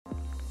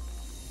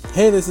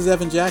Hey, this is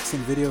Evan Jackson,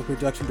 Video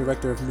Production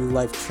Director of New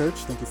Life Church.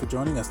 Thank you for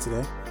joining us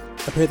today.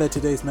 I pray that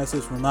today's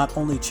message will not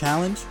only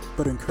challenge,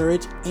 but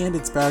encourage and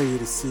inspire you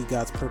to see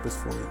God's purpose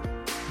for you.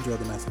 Enjoy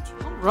the message.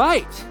 All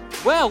right.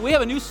 Well, we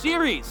have a new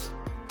series,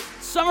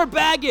 Summer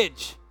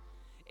Baggage.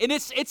 And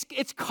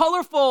it's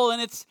colorful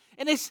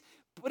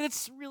but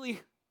it's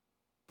really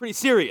pretty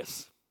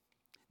serious.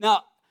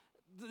 Now,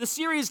 the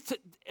series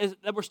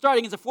that we're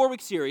starting is a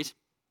 4-week series,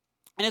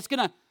 and it's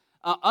going to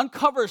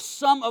uncover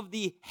some of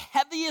the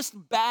heaviest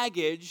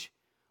baggage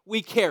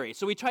we carry.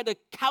 So we tried to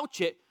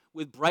couch it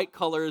with bright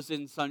colors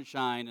and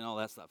sunshine and all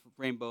that stuff,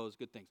 rainbows,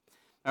 good things.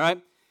 All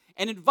right?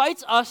 And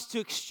invites us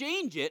to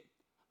exchange it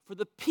for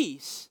the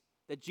peace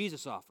that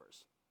Jesus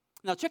offers.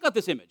 Now, check out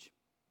this image.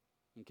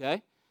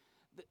 Okay?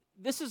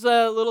 This is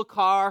a little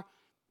car,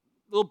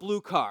 little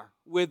blue car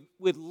with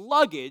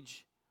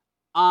luggage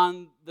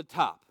on the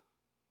top.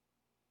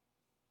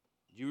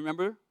 Do you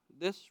remember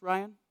this,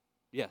 Ryan?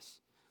 Yes.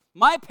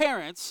 My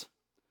parents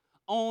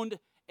owned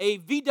a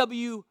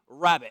VW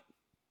Rabbit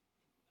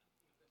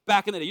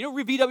back in the day. You know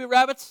VW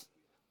Rabbits?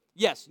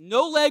 Yes.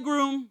 No leg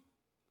room,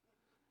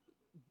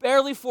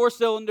 barely 4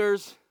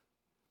 cylinders.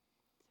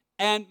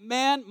 And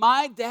man,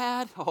 my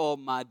dad,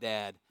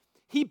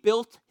 he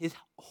built his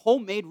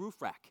homemade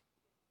roof rack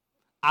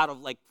out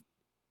of like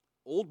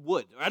old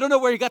wood. I don't know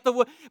where he got the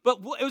wood, but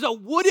it was a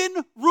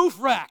wooden roof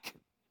rack.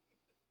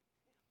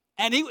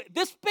 And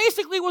this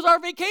basically was our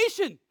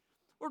vacation.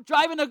 We're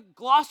driving to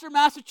Gloucester,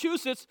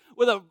 Massachusetts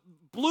with a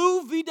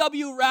blue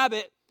VW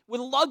Rabbit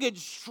with luggage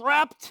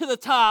strapped to the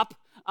top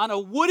on a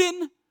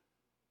wooden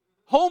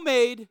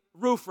homemade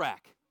roof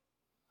rack.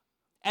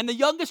 And the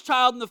youngest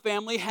child in the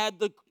family had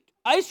the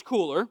ice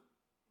cooler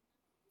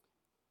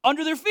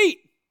under their feet.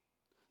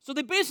 So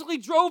they basically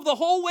drove the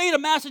whole way to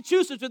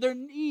Massachusetts with their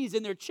knees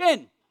in their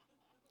chin.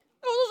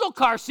 There's no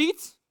car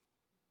seats.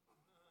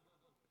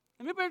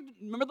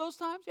 Remember those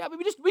times? Yeah,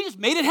 we just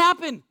made it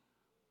happen.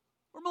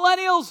 We're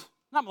millennials.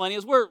 Not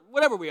millennials. We're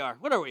whatever we are.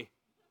 What are we?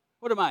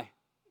 What am I?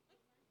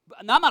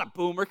 No, I'm not a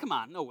boomer. Come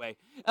on, no way.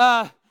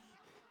 Don't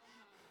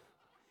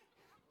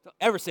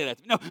ever say that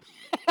to me. No.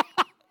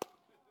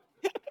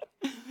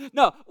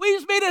 No, we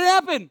just made it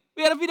happen.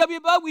 We had a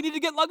VW Bug. We needed to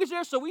get luggage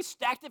there, so we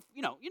stacked it.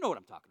 You know what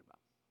I'm talking about.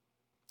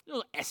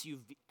 Those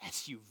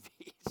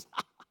SUVs.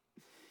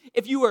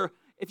 If you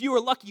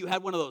were lucky, you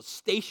had one of those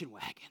station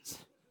wagons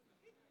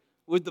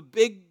with the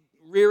big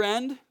rear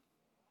end,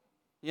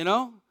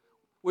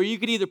 where you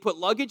could either put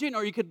luggage in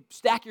or you could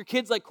stack your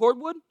kids like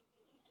cordwood.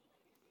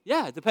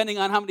 Yeah, depending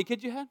on how many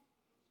kids you had.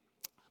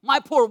 My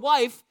poor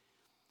wife,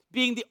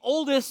 being the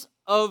oldest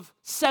of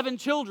 7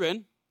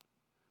 children,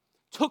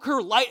 took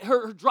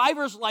her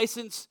driver's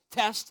license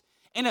test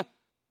in a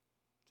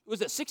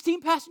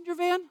 16-passenger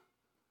van?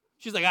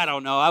 She's like, I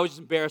don't know. I was just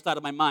embarrassed out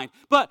of my mind.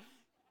 But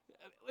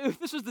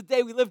this was the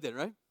day we lived in,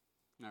 right?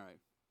 All right.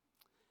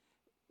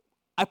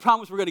 I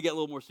promise we're going to get a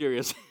little more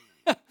serious.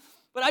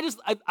 But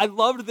I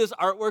loved this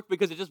artwork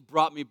because it just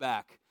brought me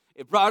back.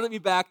 It brought me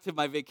back to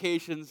my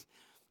vacations.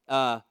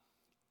 And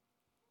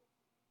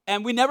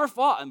we never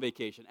fought on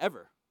vacation,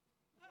 ever.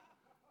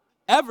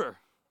 Ever.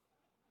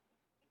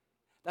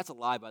 That's a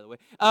lie, by the way.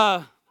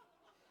 I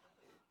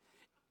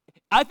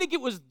think it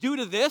was due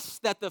to this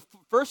that the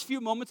first few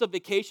moments of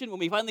vacation, when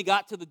we finally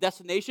got to the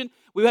destination,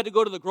 we had to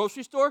go to the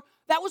grocery store.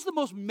 That was the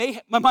most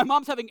mayhem. My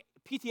mom's having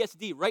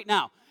PTSD right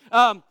now.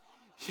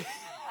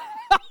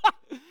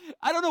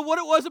 I don't know what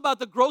it was about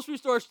the grocery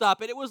store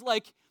stop, and it was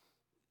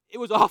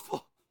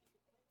awful.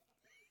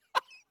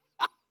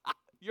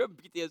 You're having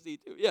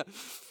PTSD too, yeah.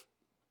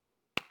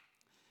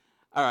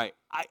 All right,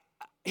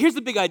 here's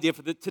the big idea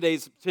for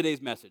today's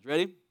message.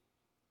 Ready?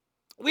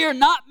 We are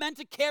not meant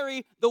to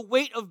carry the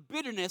weight of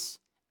bitterness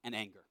and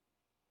anger,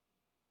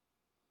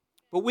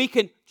 but we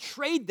can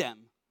trade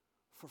them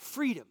for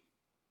freedom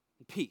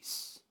and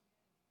peace.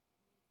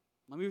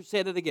 Let me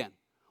say that again.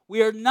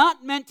 We are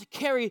not meant to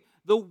carry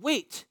the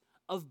weight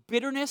of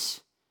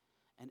bitterness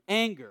and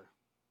anger,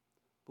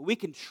 but we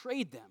can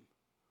trade them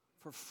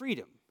for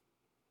freedom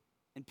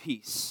and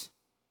peace.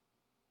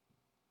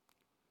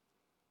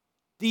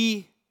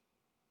 The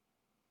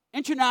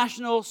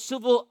International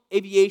Civil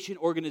Aviation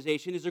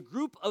Organization is a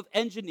group of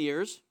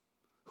engineers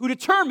who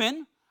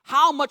determine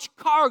how much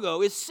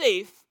cargo is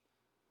safe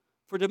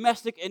for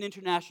domestic and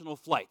international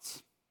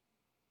flights.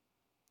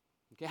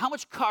 Okay, how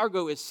much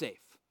cargo is safe?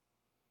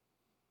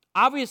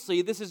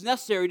 Obviously, this is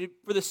necessary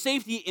for the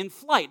safety in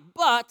flight,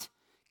 but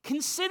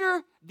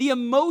consider the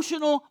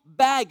emotional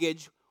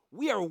baggage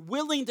we are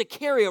willing to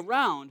carry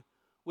around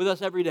with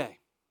us every day.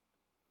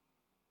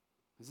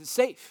 Is it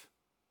safe?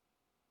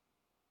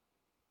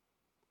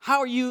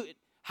 How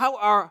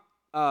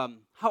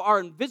are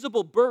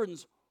invisible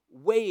burdens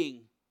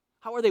weighing?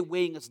 How are they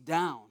weighing us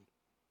down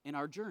in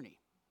our journey?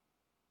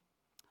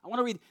 I want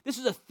to read. This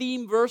is a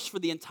theme verse for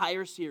the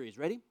entire series.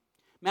 Ready?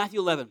 Matthew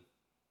 11.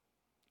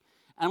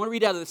 And I'm going to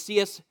read out of the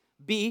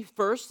CSB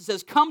first. It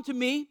says, "Come to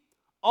me,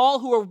 all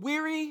who are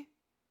weary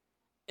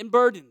and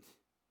burdened,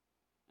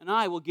 and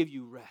I will give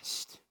you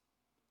rest.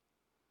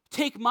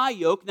 Take my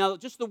yoke. Now,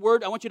 just the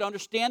word, I want you to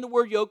understand the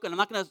word yoke, and I'm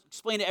not going to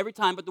explain it every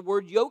time, but the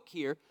word yoke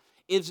here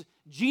is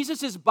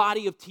Jesus'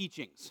 body of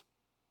teachings.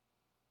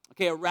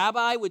 Okay, a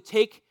rabbi would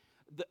take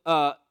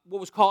what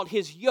was called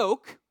his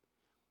yoke,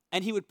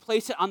 and he would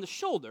place it on the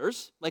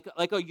shoulders, like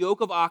a yoke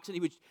of oxen.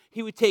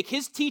 He would take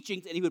his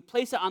teachings, and he would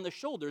place it on the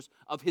shoulders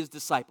of his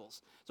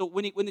disciples. So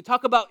when they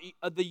talk about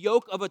the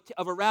yoke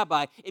of a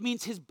rabbi, it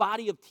means his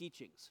body of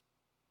teachings,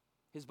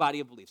 his body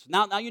of beliefs.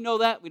 Now you know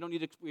that. We don't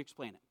need to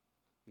explain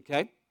it.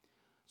 Okay?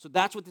 So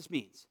that's what this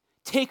means.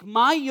 Take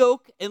my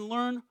yoke and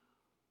learn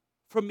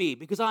from me,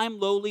 because I am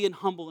lowly and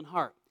humble in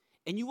heart,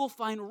 and you will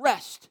find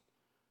rest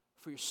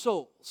for your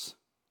souls.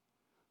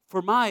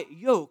 For my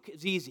yoke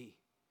is easy,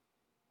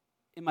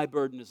 and my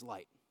burden is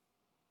light.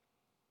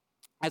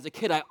 As a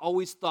kid, I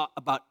always thought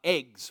about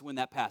eggs when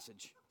that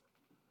passage.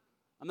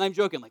 I'm not even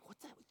joking. Like,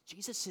 what's that?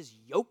 Jesus'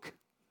 yoke?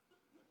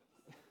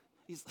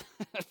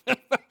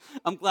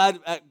 I'm glad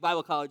at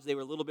Bible college they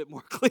were a little bit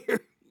more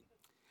clear.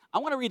 I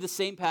want to read the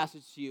same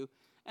passage to you,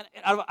 and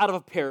out of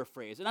a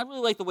paraphrase. And I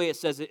really like the way it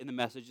says it in the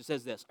Message. It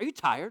says this: Are you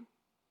tired?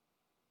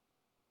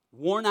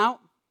 Worn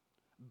out?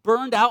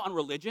 Burned out on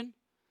religion?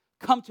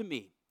 Come to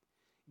me.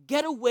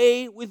 Get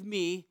away with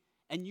me,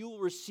 and you will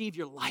receive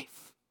your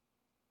life.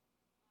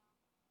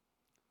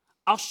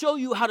 I'll show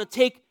you how to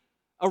take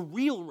a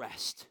real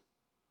rest.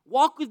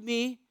 Walk with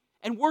me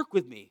and work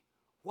with me.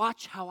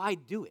 Watch how I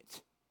do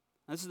it.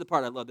 Now, this is the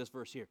part I love, this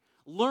verse here.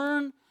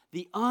 Learn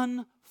the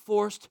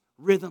unforced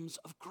rhythms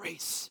of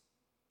grace.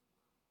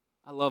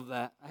 I love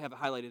that. I have it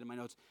highlighted in my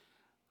notes.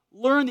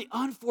 Learn the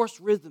unforced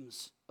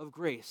rhythms of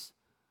grace.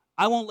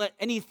 I won't lay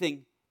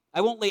anything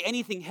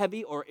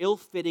heavy or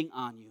ill-fitting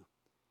on you.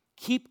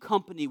 Keep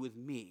company with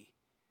me,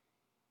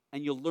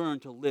 and you'll learn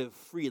to live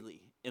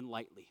freely and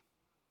lightly.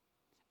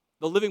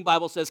 The Living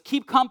Bible says,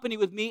 keep company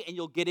with me, and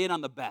you'll get in on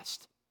the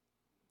best.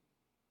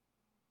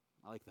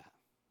 I like that.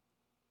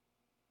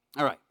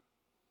 All right.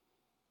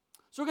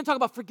 So we're going to talk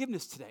about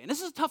forgiveness today. And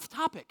this is a tough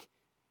topic.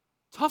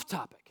 Tough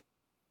topic.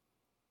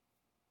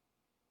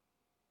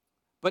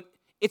 But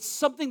it's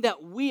something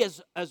that we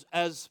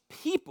as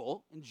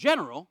people in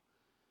general,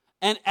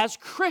 and as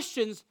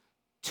Christians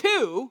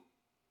too,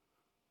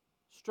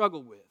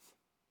 struggle with.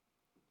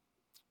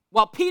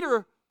 While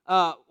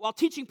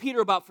teaching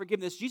Peter about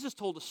forgiveness, Jesus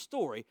told a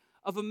story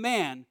of a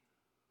man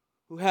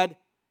who had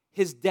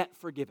his debt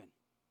forgiven.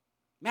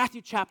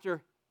 Matthew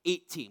chapter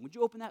 18. Would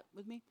you open that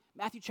with me?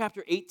 Matthew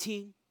chapter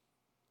 18.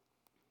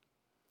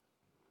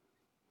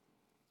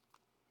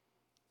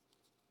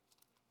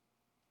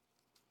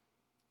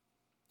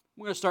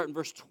 We're going to start in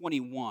verse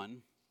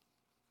 21.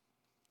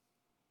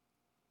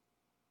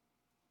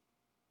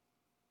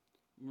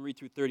 I'm going to read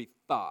through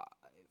 35,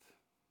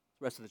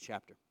 the rest of the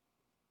chapter.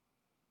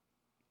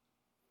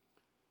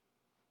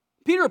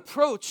 Peter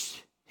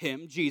approached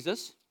him,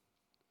 Jesus,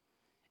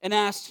 and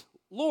asked,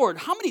 Lord,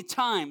 how many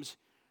times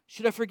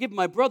should I forgive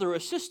my brother or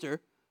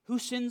sister who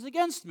sins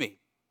against me?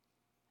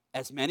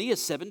 As many as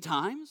 7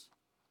 times?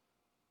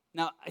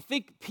 Now, I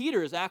think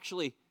Peter is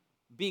actually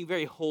being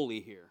very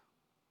holy here.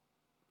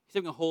 He's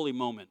having a holy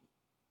moment.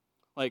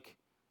 Like,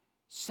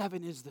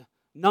 7 is the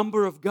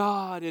number of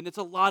God, and it's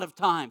a lot of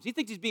times. He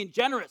thinks he's being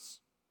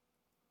generous.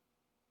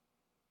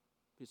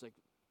 He's like,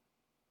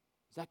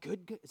 is that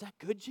good? Is that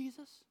good,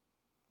 Jesus?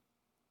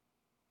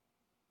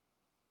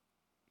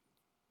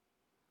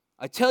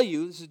 I tell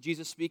you, this is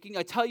Jesus speaking,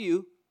 I tell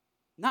you,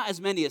 not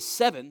as many as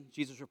 7,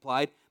 Jesus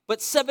replied,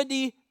 but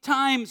 70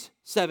 times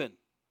 7.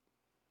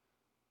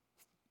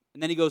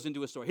 And then he goes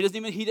into a story. He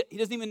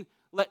doesn't even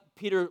let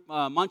Peter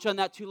munch on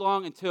that too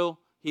long until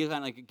he kind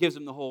of like gives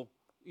him the whole,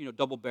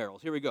 double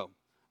barrels. Here we go.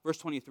 Verse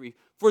 23.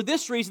 For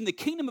this reason, the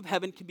kingdom of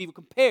heaven can be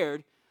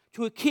compared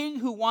to a king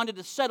who wanted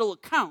to settle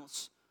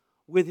accounts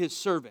with his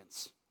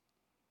servants.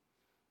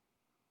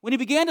 When he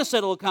began to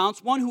settle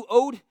accounts, one who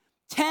owed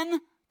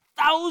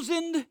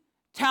 10,000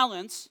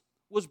 talents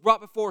was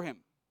brought before him.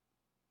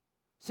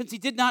 Since he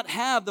did not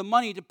have the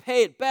money to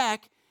pay it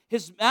back,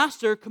 his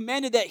master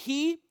commanded that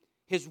he,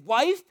 his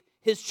wife,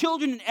 his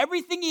children, and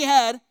everything he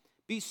had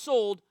be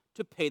sold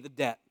to pay the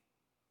debt.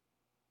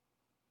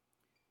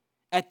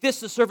 At this,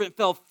 the servant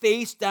fell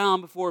face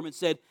down before him and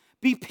said,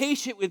 Be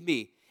patient with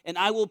me, and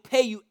I will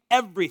pay you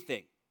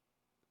everything.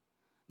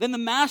 Then the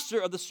master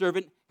of the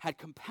servant had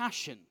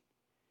compassion.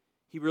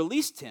 He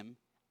released him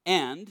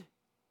and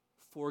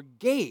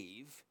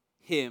forgave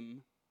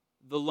him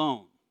the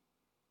loan.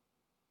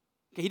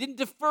 Okay, he didn't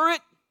defer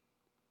it.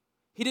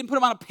 He didn't put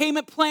him on a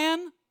payment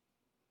plan.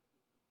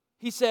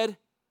 He said,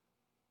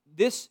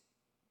 this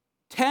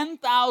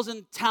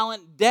 10,000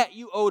 talent debt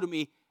you owe to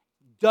me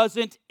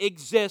doesn't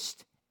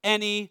exist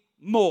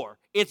anymore.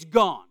 It's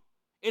gone.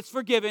 It's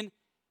forgiven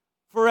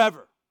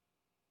forever.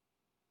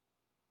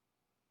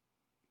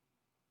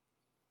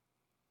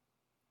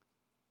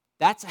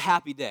 That's a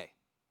happy day.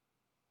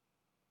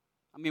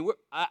 I mean,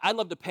 I'd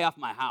love to pay off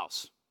my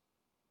house.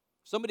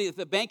 Somebody at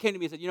the bank came to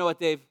me and said, you know what,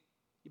 Dave?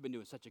 You've been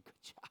doing such a good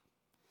job.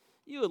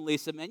 You and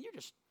Lisa, man,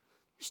 you're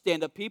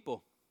stand-up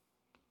people.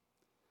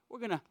 We're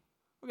gonna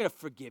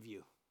forgive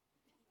you.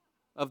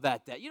 of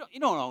that debt. You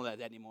don't owe that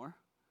debt anymore.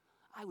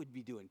 I would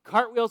be doing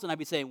cartwheels and I'd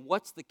be saying,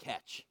 what's the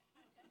catch?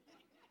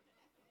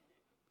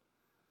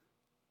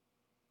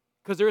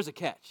 Because there is a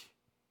catch.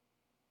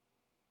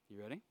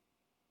 You ready?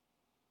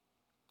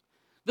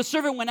 The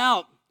servant went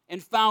out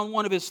and found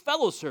one of his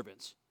fellow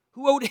servants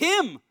who owed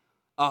him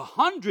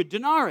 100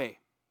 denarii.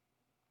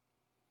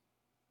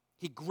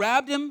 He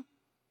grabbed him,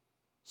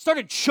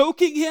 started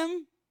choking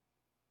him,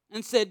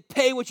 and said,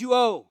 "Pay what you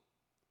owe."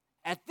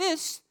 At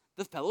this,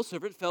 the fellow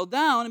servant fell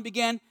down and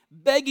began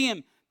begging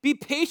him, "Be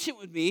patient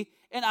with me,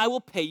 and I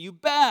will pay you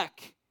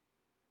back."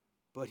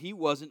 But he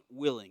wasn't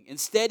willing.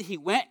 Instead, he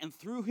went and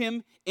threw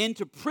him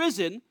into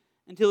prison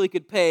until he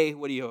could pay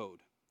what he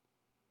owed.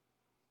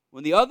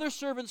 When the other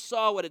servants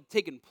saw what had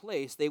taken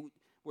place, they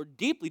were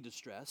deeply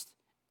distressed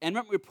and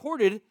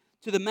reported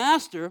to the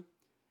master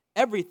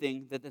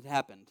everything that had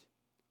happened.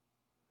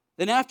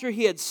 Then after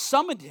he had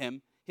summoned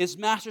him, his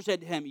master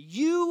said to him,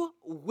 "You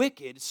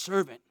wicked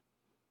servant,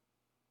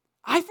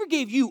 I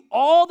forgave you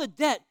all the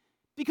debt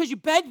because you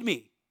begged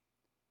me.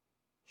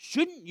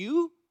 Shouldn't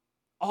you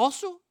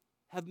also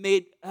have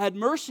had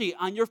mercy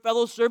on your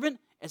fellow servant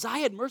as I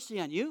had mercy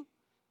on you?"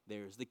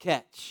 There's the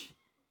catch.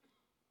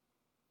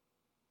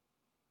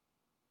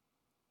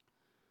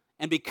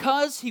 And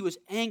because he was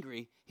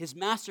angry, his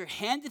master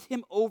handed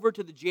him over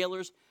to the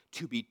jailers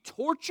to be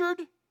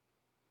tortured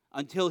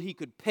until he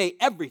could pay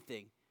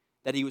everything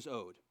that he was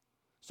owed.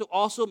 So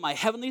also my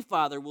heavenly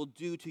Father will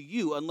do to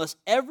you unless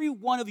every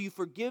one of you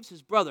forgives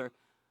his brother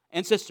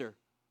and sister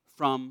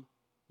from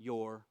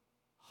your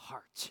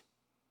heart.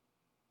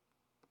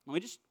 Let me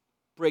just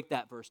break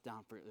that verse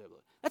down for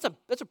you.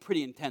 That's a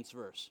pretty intense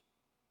verse.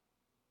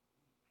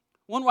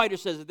 One writer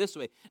says it this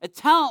way: a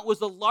talent was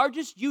the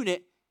largest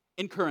unit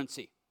in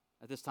currency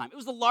at this time. It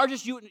was the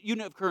largest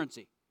unit of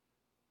currency.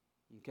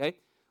 Okay?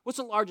 What's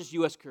the largest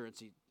U.S.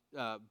 currency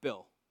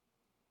bill?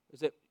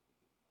 Is it?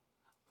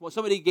 Well,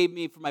 somebody gave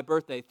me for my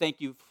birthday,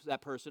 thank you for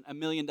that person, $1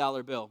 million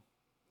bill.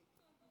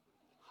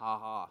 Ha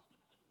ha.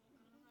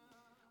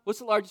 What's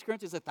the largest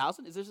currency? Is it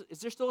 1,000? Is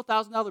there still a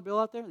 $1,000 bill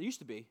out there? There used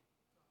to be.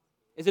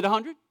 Is it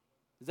 100?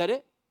 Is that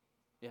it?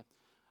 Yeah.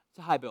 It's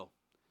a high bill.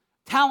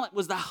 Talent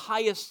was the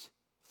highest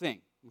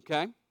thing,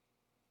 okay?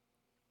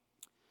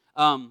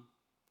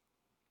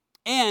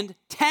 And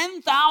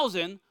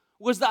 10,000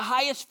 was the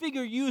highest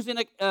figure used in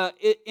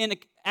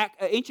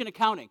ancient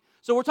accounting.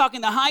 So we're talking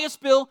the highest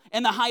bill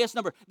and the highest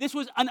number. This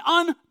was an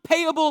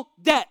unpayable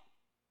debt.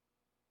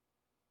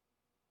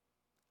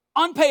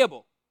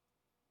 Unpayable.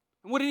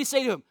 And what did he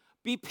say to him?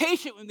 "Be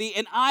patient with me,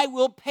 and I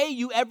will pay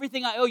you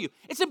everything I owe you."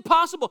 It's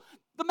impossible.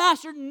 The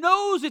master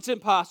knows it's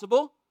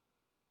impossible.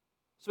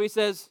 So he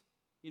says,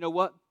 "You know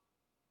what?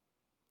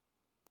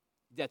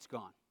 Debt's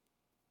gone.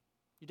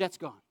 Your debt's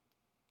gone."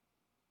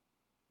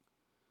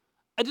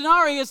 A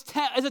denarii is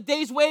a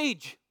day's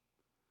wage.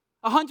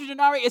 100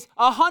 denarii is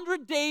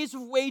 100 days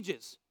of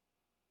wages.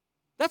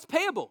 That's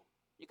payable.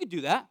 You could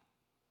do that.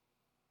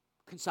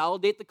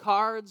 Consolidate the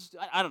cards.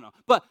 I don't know.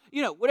 But,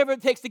 whatever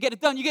it takes to get it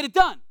done, you get it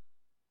done.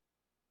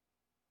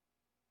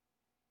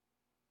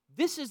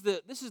 This is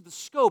the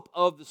scope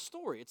of the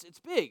story. It's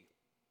big.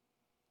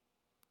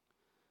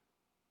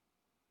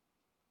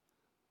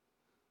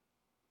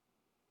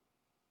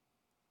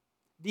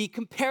 The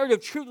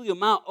comparative trivial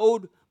amount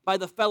owed by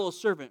the fellow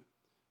servant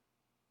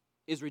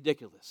is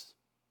ridiculous.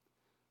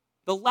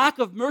 The lack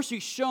of mercy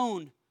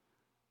shown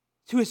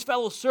to his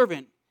fellow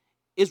servant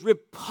is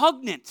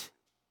repugnant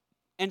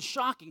and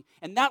shocking.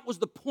 And that was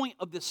the point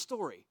of this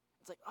story.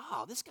 It's like,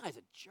 oh, this guy's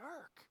a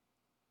jerk.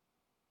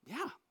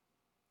 Yeah.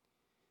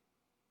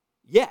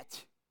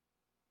 Yet,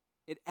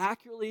 it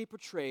accurately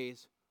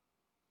portrays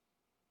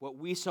what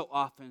we so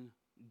often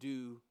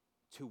do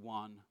to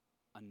one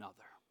another.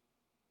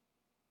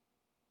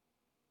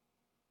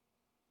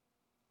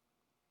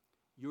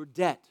 Your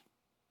debt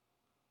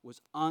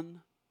was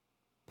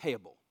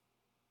unpayable,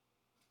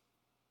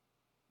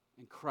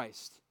 and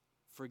Christ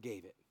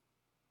forgave it.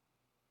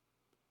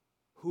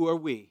 Who are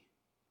we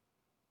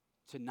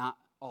to not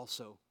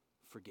also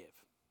forgive?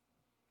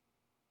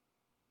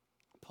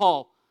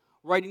 Paul,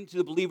 writing to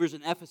the believers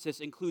in Ephesus,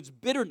 includes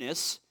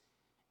bitterness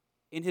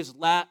in his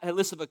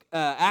list of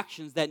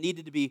actions that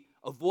needed to be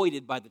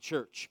avoided by the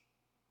church.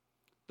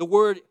 The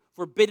word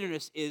for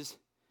bitterness is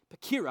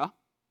pakira,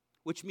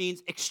 which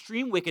means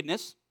extreme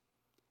wickedness,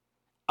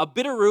 a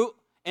bitter root,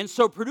 and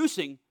so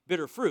producing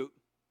bitter fruit,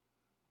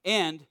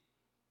 and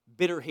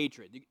bitter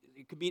hatred.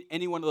 It could mean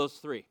any one of those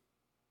three.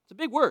 It's a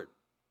big word.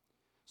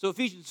 So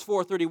Ephesians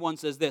 4:31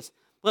 says this: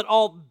 "Let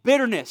all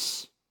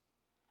bitterness,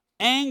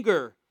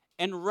 anger,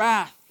 and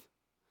wrath,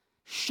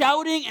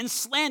 shouting and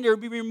slander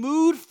be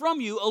removed from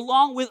you,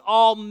 along with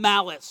all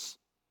malice.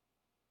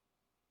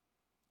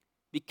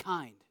 Be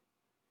kind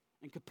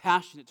and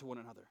compassionate to one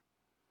another,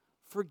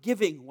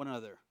 forgiving one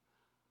another."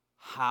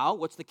 How?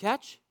 What's the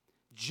catch?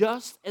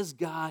 Just as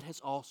God has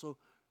also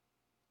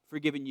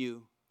forgiven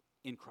you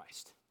in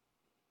Christ.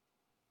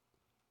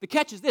 The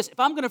catch is this: if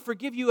I'm going to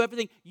forgive you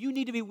everything, you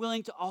need to be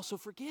willing to also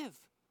forgive.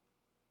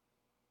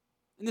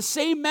 In the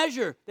same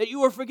measure that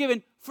you are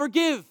forgiven,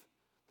 forgive.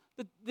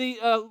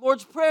 the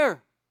Lord's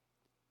Prayer.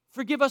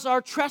 Forgive us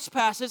our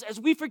trespasses as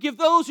we forgive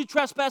those who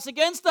trespass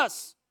against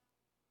us.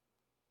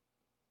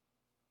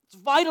 It's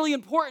vitally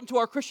important to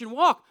our Christian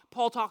walk.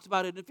 Paul talks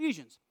about it in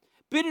Ephesians.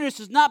 Bitterness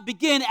does not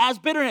begin as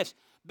bitterness.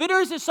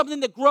 Bitterness is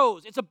something that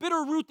grows. It's a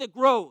bitter root that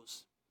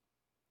grows.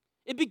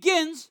 It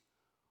begins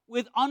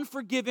with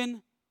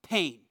unforgiven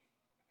pain.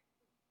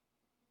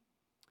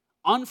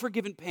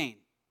 Unforgiven pain.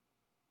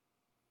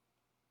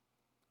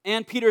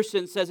 Ann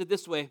Peterson says it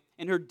this way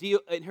in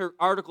her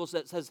articles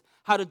that says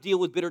how to deal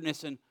with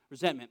bitterness and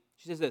resentment.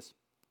 She says this: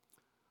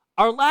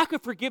 our lack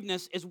of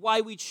forgiveness is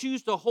why we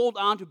choose to hold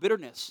on to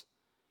bitterness,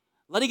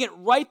 letting it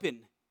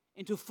ripen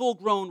into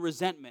full-grown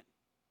resentment.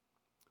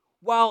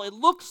 While it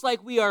looks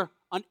like we are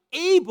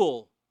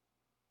unable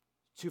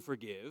to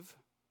forgive,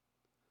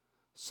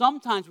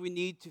 sometimes we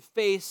need to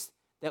face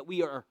that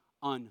we are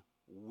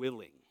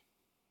unwilling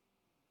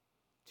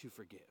to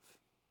forgive.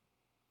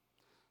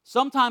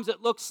 Sometimes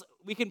it looks,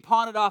 we can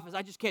pawn it off as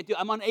I just can't do it.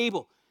 I'm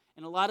unable.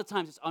 And a lot of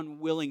times it's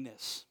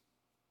unwillingness.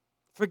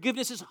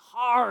 Forgiveness is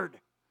hard.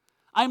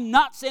 I'm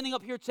not standing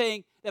up here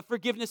saying that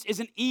forgiveness is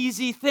an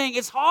easy thing.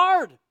 It's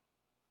hard.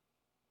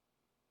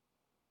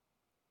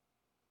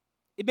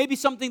 It may be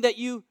something that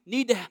you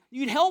need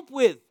help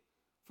with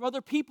from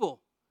other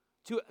people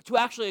to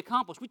actually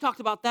accomplish. We talked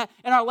about that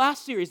in our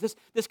last series,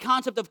 this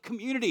concept of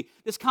community,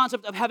 this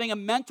concept of having a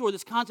mentor,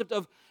 this concept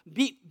of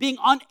being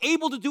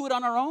unable to do it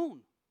on our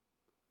own.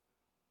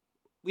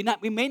 We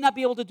may not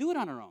be able to do it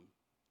on our own.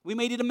 We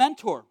may need a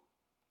mentor,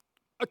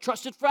 a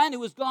trusted friend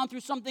who has gone through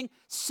something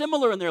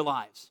similar in their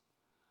lives,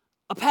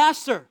 a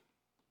pastor.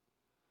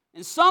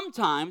 And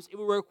sometimes it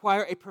will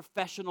require a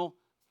professional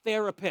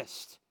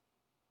therapist.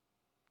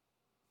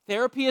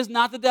 Therapy is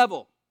not the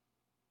devil.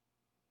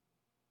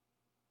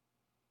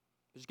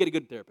 Just get a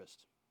good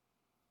therapist.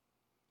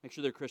 Make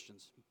sure they're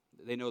Christians.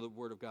 They know the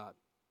Word of God.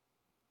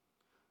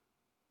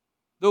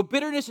 Though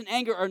bitterness and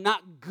anger are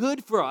not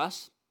good for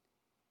us,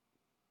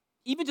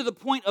 even to the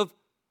point of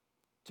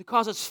to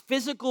cause us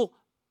physical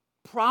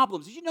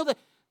problems. Did you know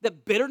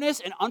that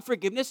bitterness and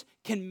unforgiveness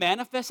can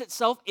manifest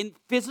itself in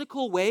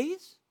physical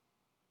ways?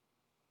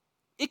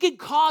 It can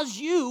cause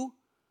you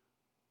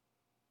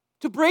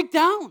to break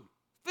down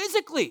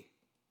physically,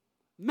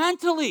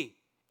 mentally,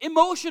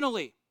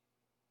 emotionally.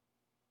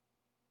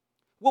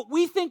 What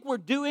we think we're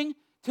doing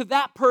to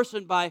that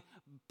person by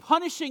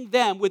punishing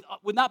them with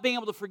not being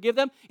able to forgive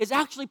them is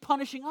actually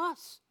punishing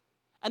us.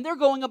 And they're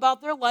going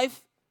about their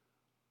life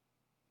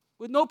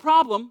with no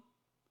problem,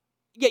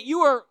 yet you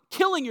are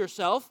killing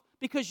yourself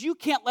because you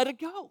can't let it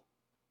go,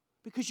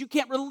 because you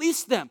can't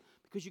release them,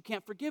 because you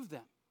can't forgive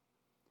them.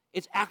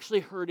 It's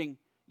actually hurting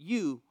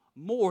you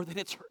more than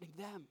it's hurting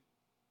them.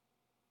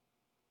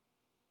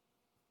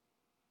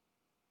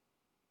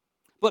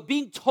 But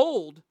being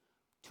told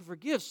to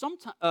forgive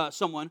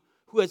someone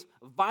who has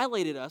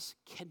violated us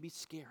can be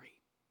scary.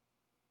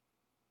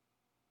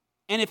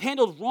 And if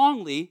handled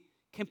wrongly,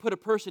 can put a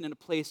person in a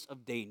place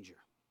of danger.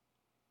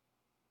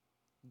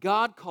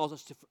 God calls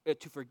us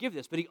to forgive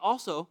this, but He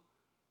also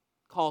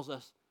calls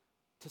us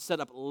to set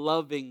up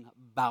loving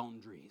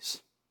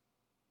boundaries.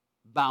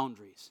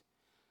 Boundaries.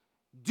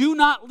 Do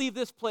not leave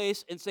this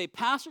place and say,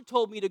 Pastor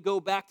told me to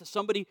go back to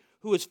somebody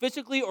who is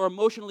physically or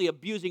emotionally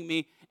abusing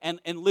me and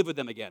live with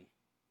them again.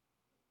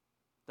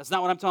 That's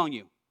not what I'm telling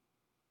you.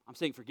 I'm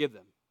saying forgive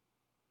them.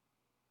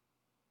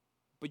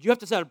 But you have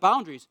to set up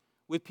boundaries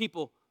with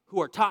people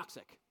who are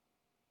toxic.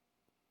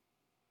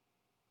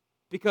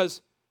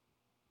 Because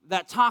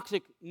that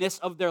toxicness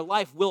of their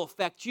life will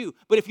affect you.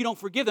 But if you don't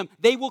forgive them,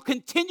 they will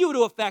continue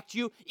to affect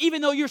you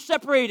even though you're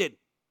separated.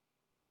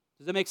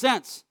 Does that make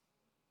sense?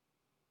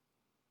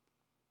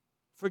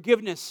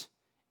 Forgiveness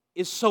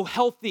is so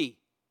healthy,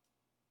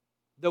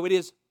 though it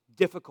is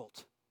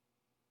difficult.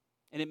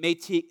 And it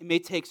may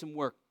take some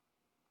work.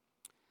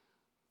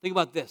 Think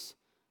about this.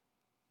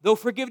 Though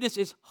forgiveness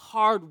is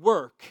hard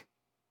work,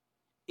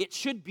 it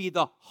should be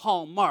the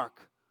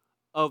hallmark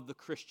of the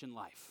Christian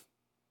life.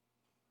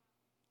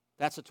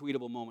 That's a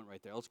tweetable moment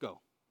right there. Let's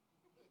go.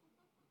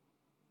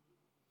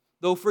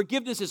 Though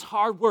forgiveness is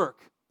hard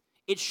work,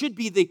 it should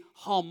be the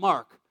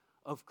hallmark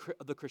of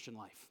the Christian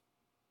life.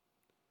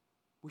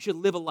 We should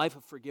live a life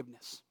of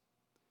forgiveness.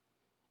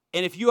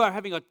 And if you are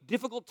having a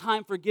difficult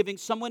time forgiving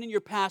someone in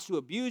your past who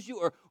abused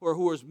you or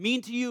who was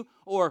mean to you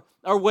or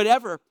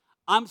whatever,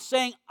 I'm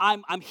saying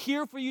I'm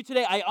here for you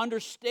today. I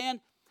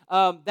understand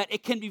that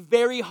it can be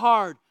very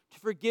hard to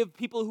forgive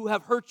people who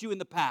have hurt you in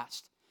the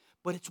past.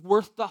 But it's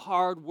worth the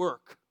hard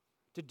work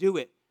to do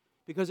it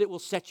because it will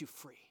set you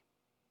free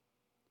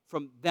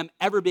from them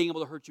ever being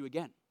able to hurt you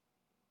again.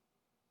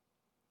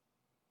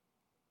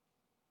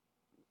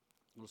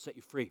 It will set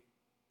you free.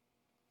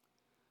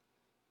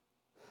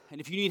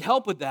 And if you need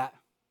help with that,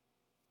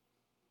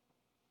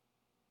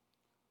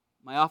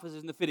 my office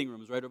is in the fitting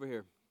rooms right over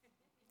here.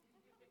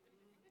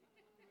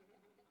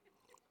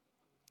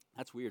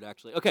 That's weird,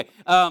 actually. Okay.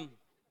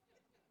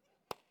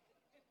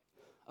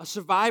 A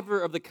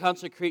survivor of the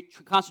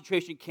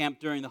concentration camp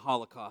during the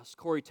Holocaust,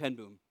 Corrie ten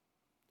Boom,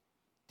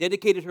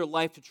 dedicated her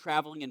life to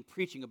traveling and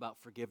preaching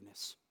about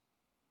forgiveness.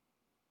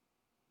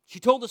 She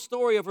told the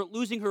story of her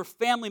losing her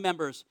family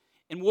members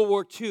in World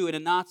War II in a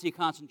Nazi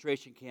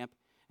concentration camp,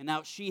 and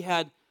now she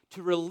had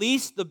to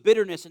release the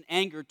bitterness and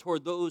anger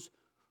toward those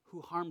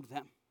who harmed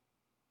them.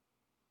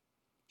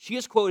 She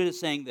is quoted as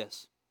saying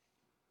this: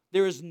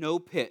 "There is no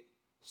pit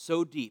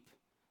so deep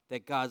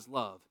that God's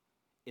love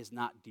is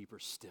not deeper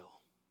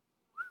still."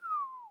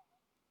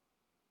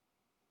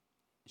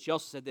 She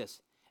also said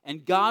this: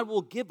 "And God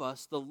will give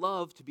us the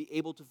love to be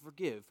able to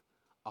forgive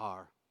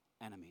our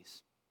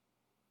enemies."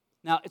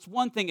 Now, it's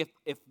one thing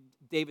if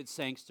David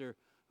Sangster,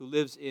 who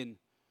lives in,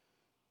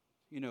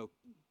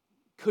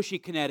 cushy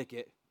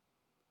Connecticut,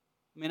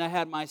 I mean, I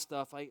had my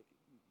stuff. I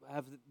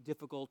have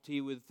difficulty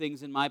with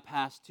things in my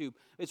past too.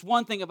 It's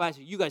one thing if I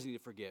say, you guys need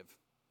to forgive.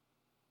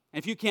 And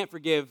if you can't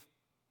forgive,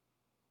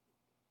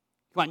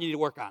 come on, you need to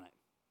work on it.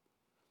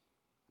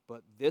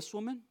 But this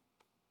woman,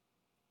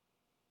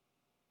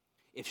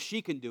 if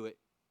she can do it,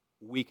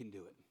 we can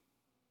do it.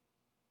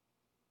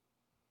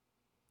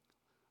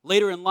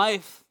 Later in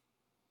life,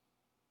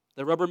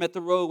 the rubber met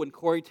the road when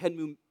Corrie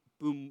ten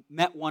Boom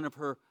met one of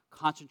her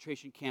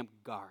concentration camp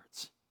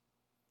guards.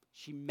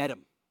 She met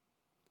him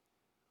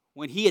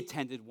when he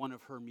attended one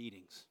of her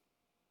meetings.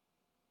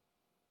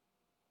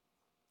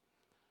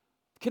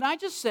 Can I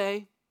just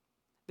say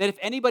that if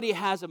anybody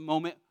has a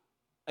moment,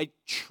 a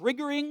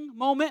triggering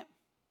moment,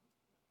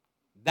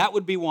 that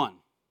would be one.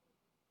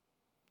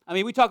 I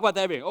mean, we talk about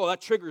that every day. Oh,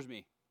 that triggers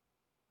me.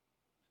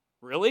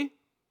 Really?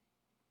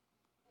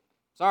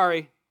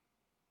 Sorry.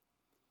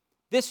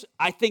 This,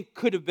 I think,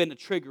 could have been a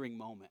triggering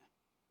moment.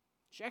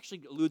 She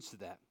actually alludes to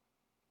that.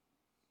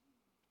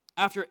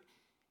 After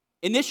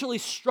initially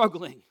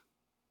struggling,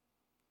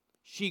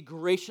 she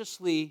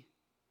graciously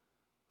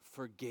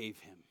forgave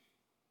him.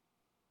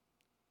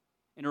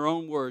 In her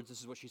own words, this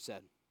is what she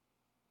said: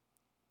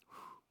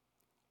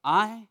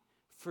 "I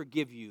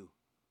forgive you,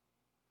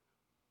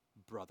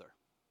 brother."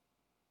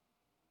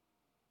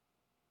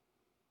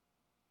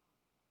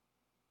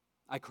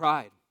 I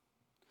cried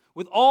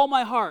with all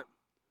my heart.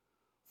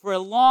 For a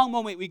long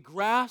moment, we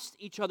grasped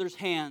each other's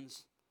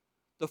hands,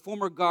 the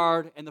former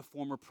guard and the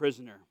former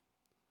prisoner.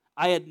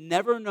 I had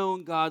never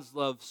known God's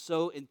love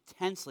so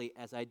intensely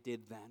as I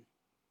did then.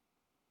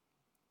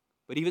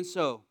 But even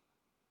so,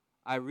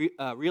 I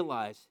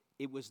realized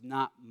it was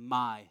not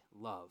my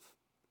love.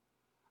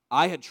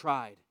 I had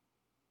tried,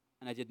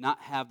 and I did not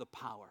have the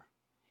power.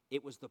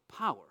 It was the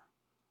power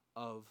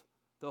of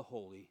the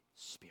Holy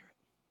Spirit.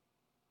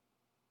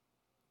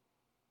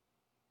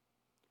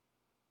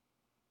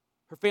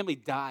 Her family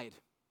died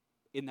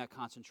in that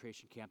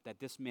concentration camp that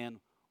this man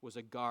was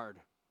a guard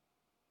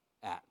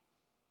at.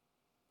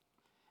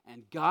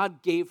 And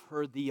God gave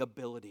her the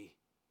ability.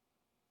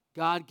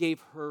 God gave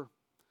her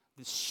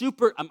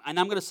the and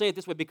I'm going to say it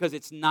this way because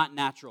it's not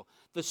natural,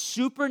 the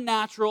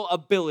supernatural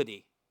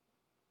ability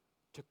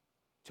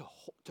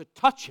to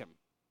touch him.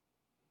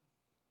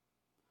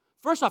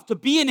 First off, to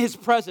be in his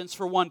presence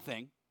for one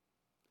thing.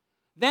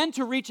 Then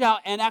to reach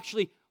out and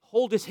actually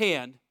hold his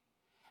hand.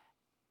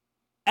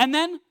 And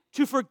then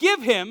to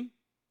forgive him,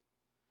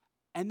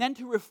 and then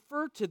to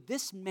refer to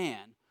this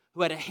man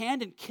who had a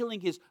hand in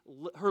killing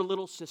her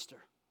little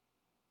sister,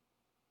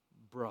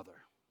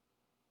 brother.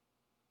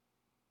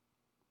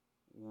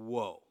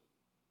 Whoa.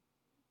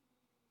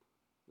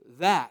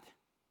 That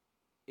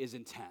is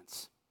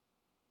intense.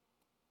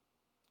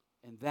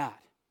 And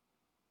that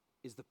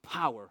is the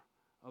power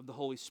of the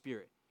Holy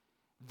Spirit.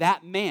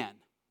 That man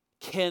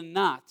can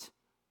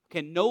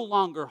no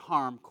longer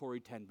harm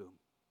Corrie ten Boom.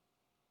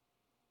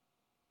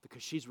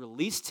 Because she's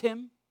released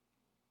him,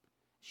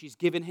 she's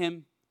given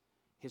him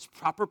his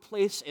proper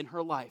place in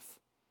her life,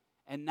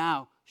 and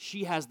now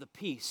she has the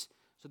peace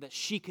so that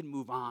she can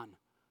move on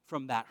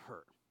from that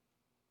hurt.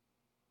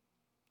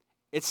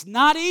 It's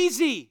not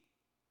easy,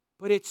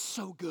 but it's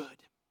so good.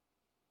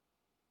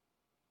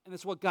 And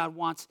that's what God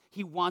wants.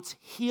 He wants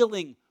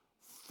healing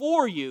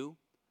for you,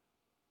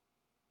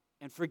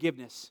 and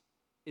forgiveness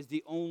is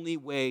the only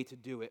way to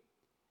do it,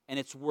 and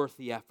it's worth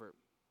the effort.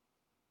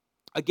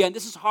 Again,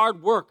 this is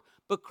hard work,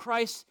 but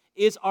Christ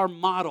is our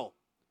model.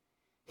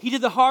 He did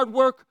the hard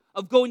work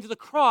of going to the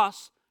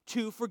cross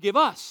to forgive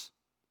us.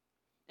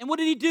 And what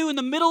did he do in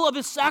the middle of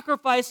his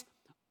sacrifice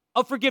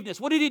of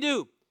forgiveness? What did he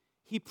do?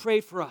 He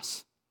prayed for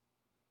us.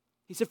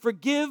 He said,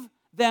 "Forgive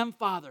them,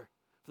 Father,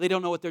 for they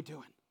don't know what they're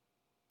doing."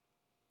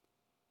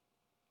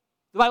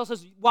 The Bible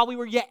says, while we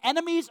were yet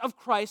enemies of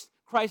Christ,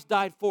 Christ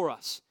died for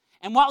us.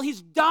 And while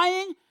he's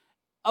dying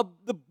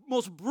the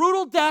most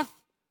brutal death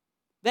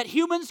that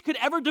humans could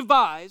ever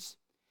devise,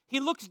 he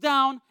looks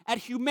down at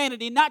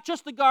humanity, not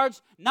just the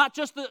guards, not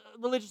just the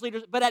religious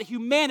leaders, but at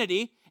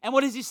humanity. And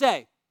what does he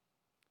say?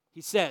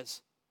 He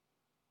says,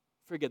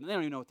 forgive them. They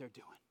don't even know what they're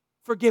doing.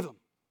 Forgive them.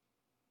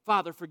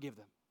 Father, forgive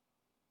them.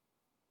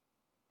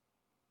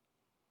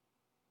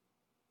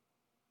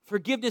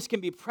 Forgiveness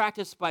can be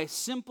practiced by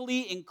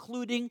simply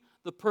including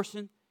the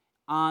person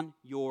on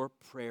your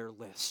prayer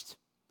list.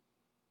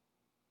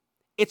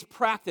 It's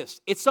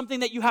practiced. It's something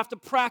that you have to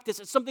practice.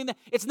 It's something that,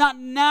 it's not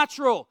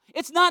natural.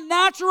 It's not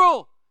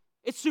natural.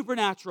 It's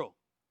supernatural.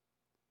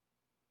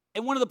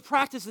 And one of the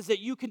practices that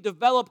you can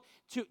develop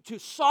to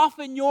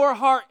soften your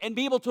heart and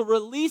be able to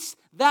release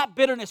that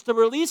bitterness, to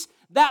release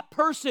that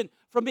person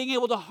from being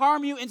able to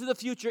harm you into the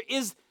future,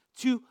 is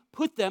to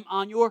put them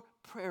on your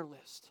prayer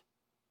list.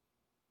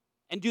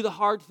 And do the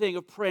hard thing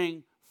of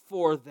praying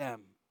for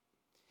them.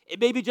 It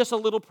may be just a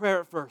little prayer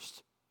at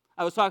first.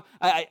 I don't know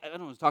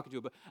who I was talking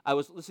to, but I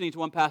was listening to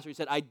one pastor. He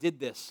said, I did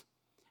this.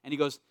 And he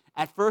goes,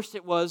 at first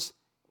it was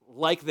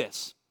like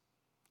this.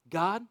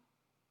 God,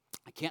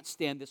 I can't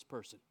stand this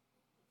person.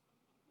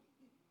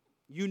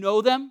 You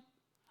know them.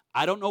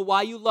 I don't know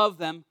why you love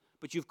them,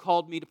 but you've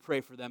called me to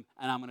pray for them,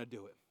 and I'm going to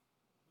do it.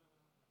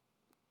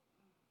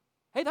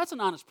 Hey, that's an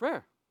honest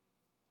prayer.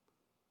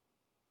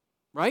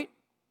 Right?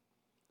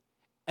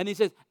 And he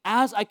says,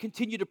 as I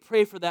continue to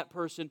pray for that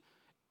person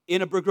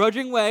in a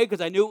begrudging way,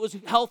 because I knew it was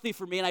healthy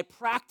for me, and I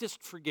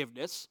practiced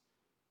forgiveness,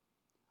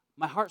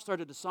 my heart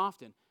started to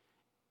soften.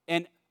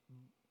 And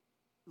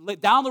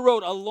down the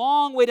road, a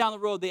long way down the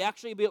road, they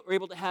actually were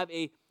able to have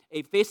a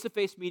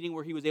face-to-face meeting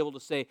where he was able to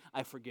say,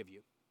 I forgive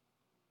you.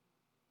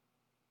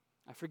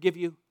 I forgive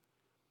you.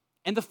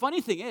 And the funny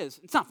thing is,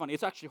 it's not funny,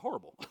 it's actually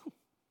horrible.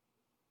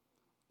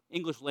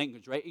 English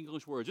language, right?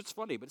 English words. It's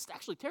funny, but it's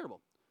actually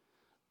terrible.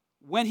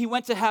 When he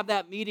went to have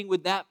that meeting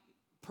with that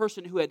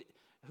person who had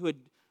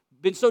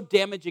been so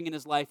damaging in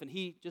his life, and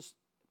he just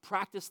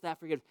practiced that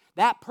forgiveness,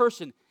 that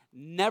person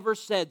never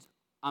said,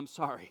 I'm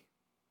sorry,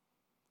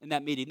 in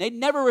that meeting. They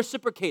never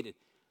reciprocated.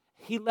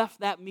 He left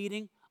that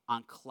meeting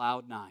on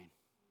cloud 9.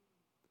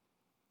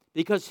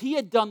 Because he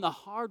had done the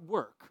hard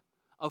work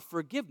of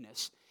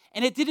forgiveness,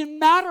 and it didn't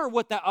matter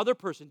what that other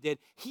person did.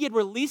 He had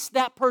released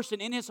that person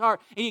in his heart,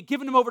 and he had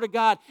given him over to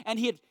God, and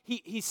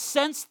he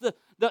sensed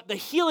the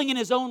healing in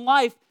his own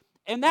life.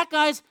 And that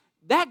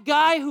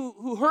guy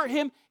who hurt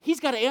him, he's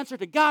got to answer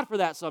to God for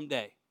that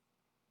someday.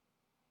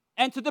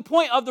 And to the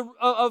point of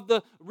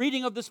the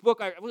reading of this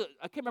book, I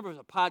can't remember if it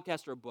was a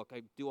podcast or a book.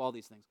 I do all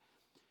these things.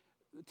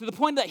 To the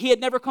point that he had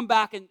never come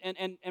back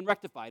and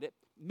rectified it.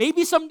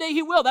 Maybe someday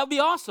he will. That would be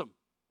awesome.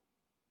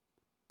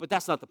 But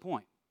that's not the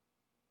point.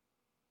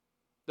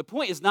 The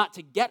point is not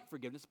to get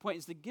forgiveness. The point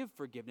is to give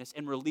forgiveness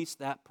and release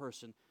that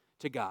person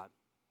to God.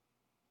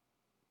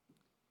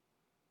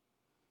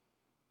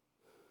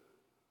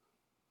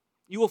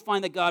 You will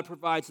find that God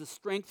provides the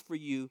strength for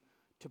you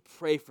to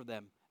pray for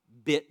them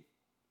bit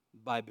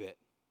by bit.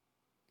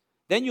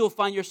 Then you'll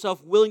find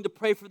yourself willing to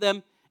pray for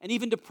them and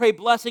even to pray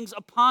blessings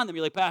upon them.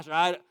 You're like, Pastor,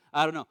 I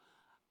don't know.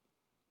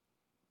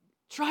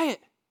 Try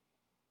it.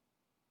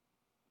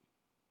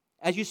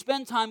 As you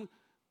spend time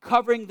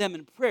covering them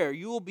in prayer,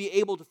 you will be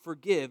able to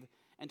forgive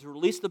and to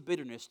release the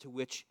bitterness to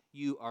which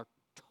you are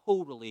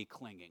totally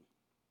clinging.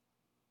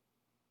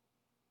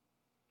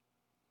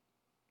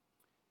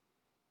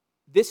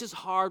 This is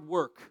hard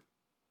work,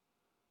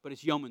 but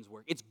it's yeoman's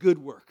work. It's good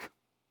work.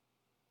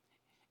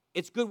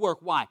 It's good work.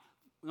 Why?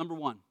 Number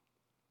one,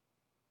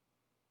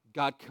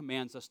 God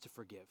commands us to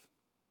forgive.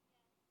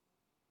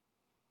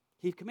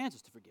 He commands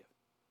us to forgive.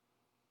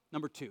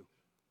 Number two,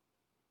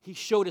 He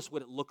showed us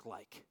what it looked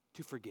like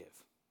to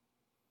forgive.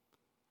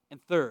 And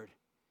third,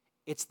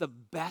 it's the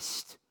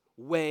best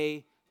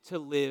way to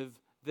live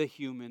the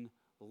human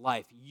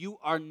life. You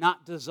are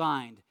not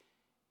designed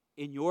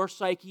in your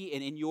psyche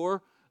and in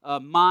your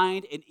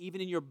mind and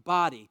even in your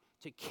body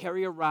to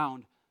carry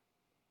around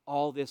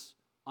all this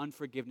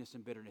unforgiveness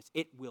and bitterness.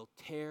 It will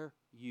tear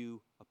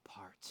you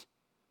apart.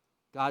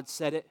 God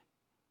said it,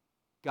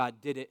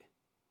 God did it,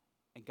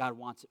 and God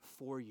wants it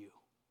for you.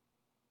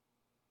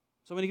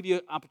 So I'm going to give you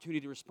an opportunity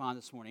to respond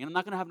this morning. And I'm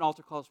not going to have an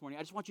altar call this morning.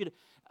 I just want you to,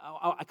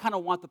 I kind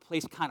of want the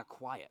place kind of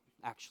quiet,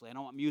 actually. I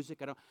don't want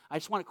music. I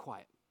just want it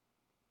quiet.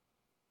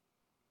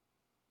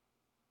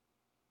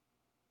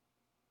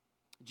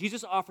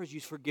 Jesus offers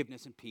you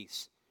forgiveness and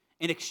peace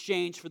in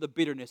exchange for the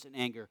bitterness and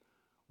anger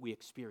we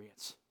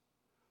experience.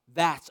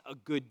 That's a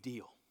good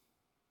deal.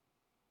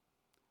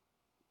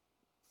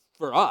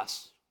 For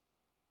us,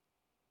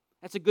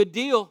 that's a good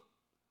deal.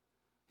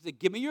 He said,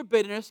 give me your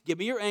bitterness, give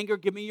me your anger,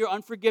 give me your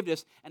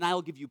unforgiveness, and I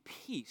will give you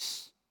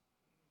peace.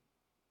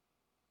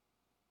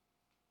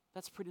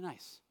 That's pretty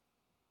nice.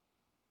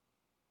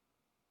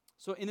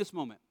 So in this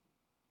moment,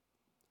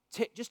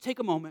 just take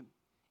a moment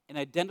and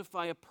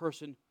identify a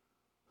person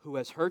who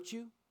has hurt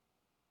you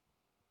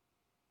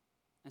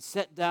and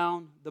set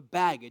down the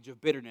baggage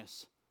of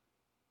bitterness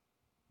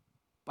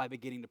by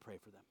beginning to pray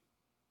for them.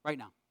 Right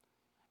now.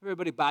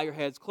 Everybody bow your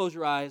heads, close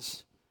your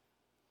eyes.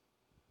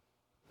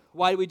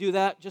 Why do we do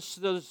that? Just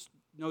so there's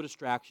no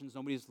distractions,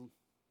 nobody's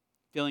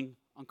feeling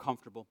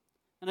uncomfortable.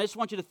 And I just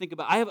want you to think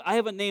about, I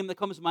have a name that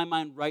comes to my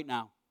mind right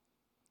now.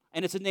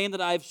 And it's a name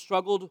that I've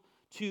struggled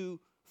to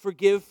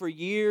forgive for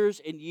years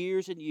and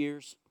years and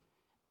years.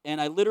 And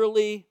I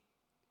literally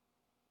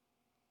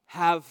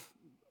have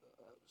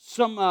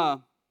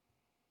some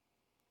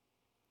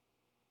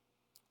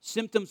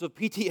symptoms of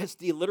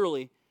PTSD,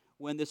 literally,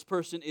 when this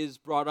person is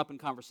brought up in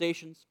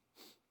conversations.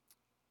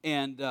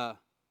 And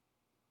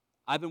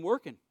I've been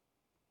working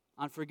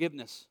on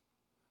forgiveness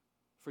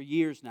for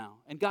years now.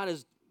 And God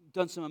has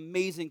done some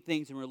amazing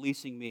things in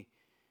releasing me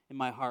in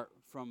my heart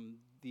from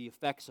the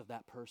effects of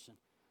that person.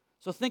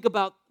 So think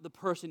about the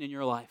person in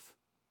your life.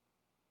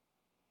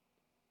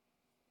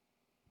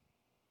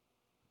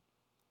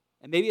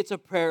 And maybe it's a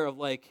prayer of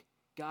like,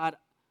 God,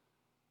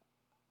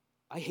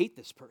 I hate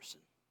this person.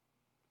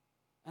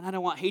 And I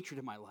don't want hatred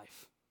in my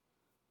life.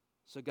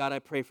 So God, I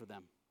pray for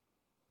them.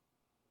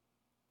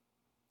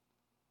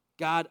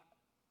 God,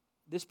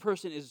 this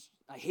person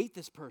I hate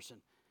this person.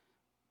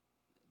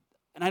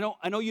 And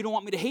I know you don't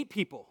want me to hate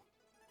people.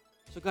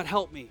 So God,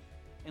 help me.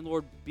 And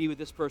Lord, be with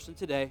this person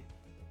today.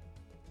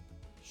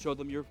 Show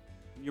them your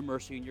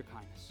mercy and your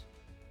kindness.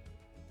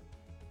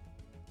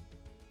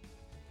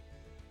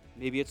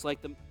 Maybe it's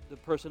like the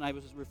person I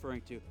was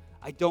referring to.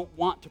 I don't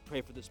want to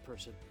pray for this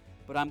person,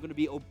 but I'm going to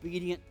be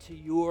obedient to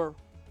your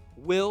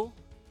will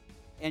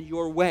and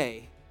your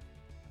way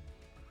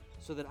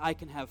so that I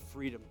can have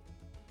freedom.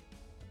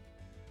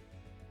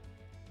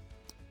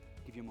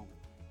 Give you a moment.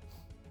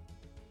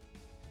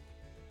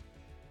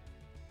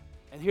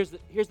 And here's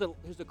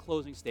the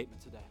closing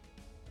statement today.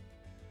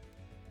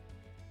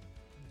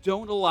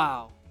 Don't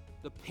allow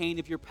the pain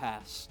of your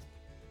past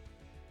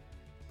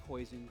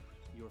poison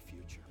your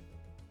future.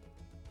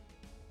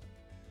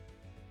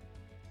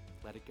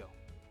 Let it go.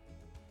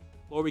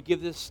 Lord, we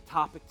give this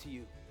topic to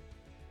you.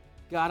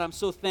 God, I'm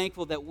so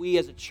thankful that we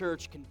as a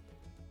church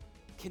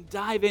can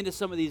dive into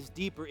some of these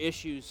deeper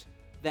issues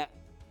that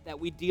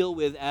we deal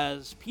with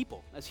as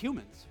people, as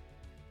humans.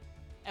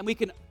 And we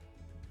can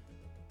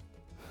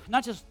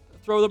not just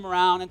throw them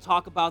around and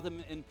talk about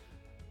them and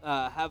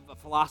have a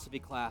philosophy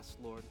class,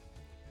 Lord,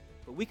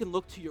 but we can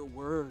look to your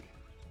word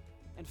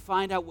and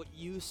find out what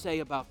you say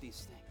about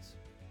these things.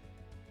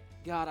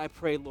 God, I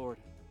pray, Lord,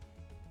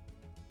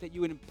 that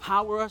you would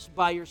empower us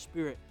by your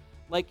Spirit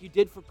like you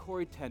did for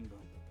Corrie ten Boom.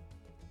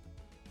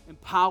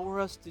 Empower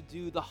us to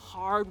do the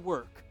hard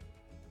work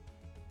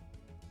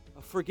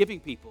of forgiving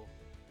people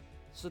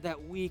so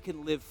that we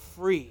can live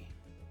free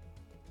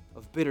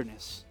of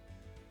bitterness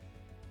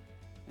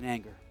and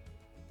anger.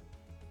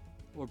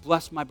 Lord,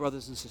 bless my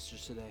brothers and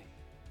sisters today.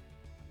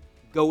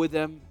 Go with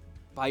them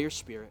by your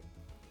Spirit.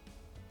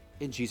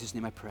 In Jesus'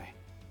 name I pray.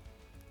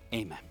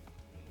 Amen.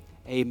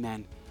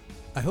 Amen.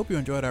 I hope you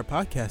enjoyed our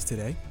podcast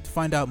today. To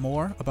find out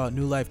more about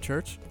New Life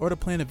Church or to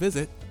plan a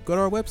visit, go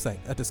to our website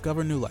at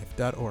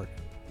discovernewlife.org.